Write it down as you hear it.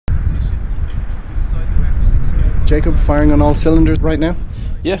Jacob, firing on all cylinders right now?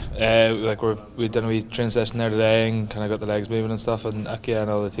 Yeah, we've done a wee training session there today and kind of got the legs moving and stuff, and yeah, I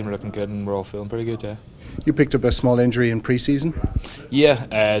know the team are looking good and we're all feeling pretty good. Yeah. You picked up a small injury in pre-season?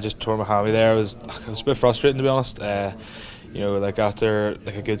 Yeah, just tore my hammy there. It was a bit frustrating, to be honest. Like after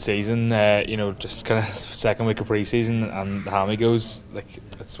like a good season, just kind of second week of pre-season and the hammy goes, like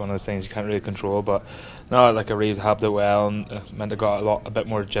it's one of those things you can't really control. But no, like I rehabbed it well and meant I got a bit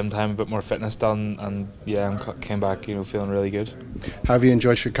more gym time, a bit more fitness done, and yeah, I came back, feeling really good. How have you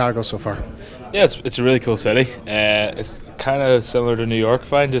enjoyed Chicago so far? Yeah, it's a really cool city. It's kind of similar to New York,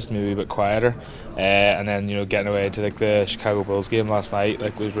 fine, just maybe a bit quieter. And then getting away to like the Chicago Bulls game last night,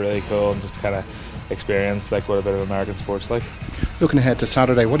 like was really cool, and just kind of experience like what a bit of American sports like. Looking ahead to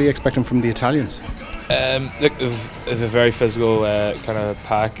Saturday, what are you expecting from the Italians? Look, it's a very physical kind of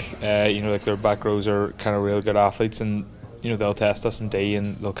pack. Like their back rows are kind of real good athletes, and they'll test us in D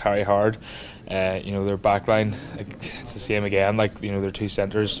and they'll carry hard. Their back line, like, it's the same again. Like they're two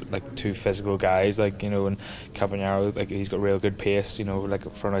centres, like two physical guys. Like and Campagnaro, like he's got real good pace.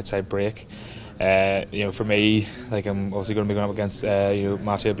 Like for an outside break. For me, like I'm obviously going to be going up against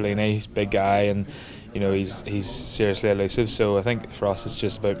Matteo Bellini. He's a big guy, and he's seriously elusive. So I think for us it's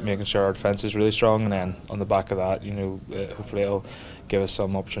just about making sure our defence is really strong, and then on the back of that, hopefully it'll give us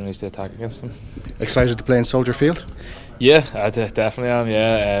some opportunities to attack against them. Excited to play in Soldier Field? Yeah, I definitely am.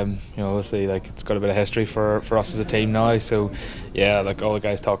 Yeah, obviously, like it's got a bit of history for us as a team now. So yeah, like all the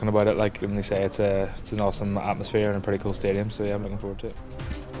guys talking about it, like when they say it's an awesome atmosphere and a pretty cool stadium. So yeah, I'm looking forward to it.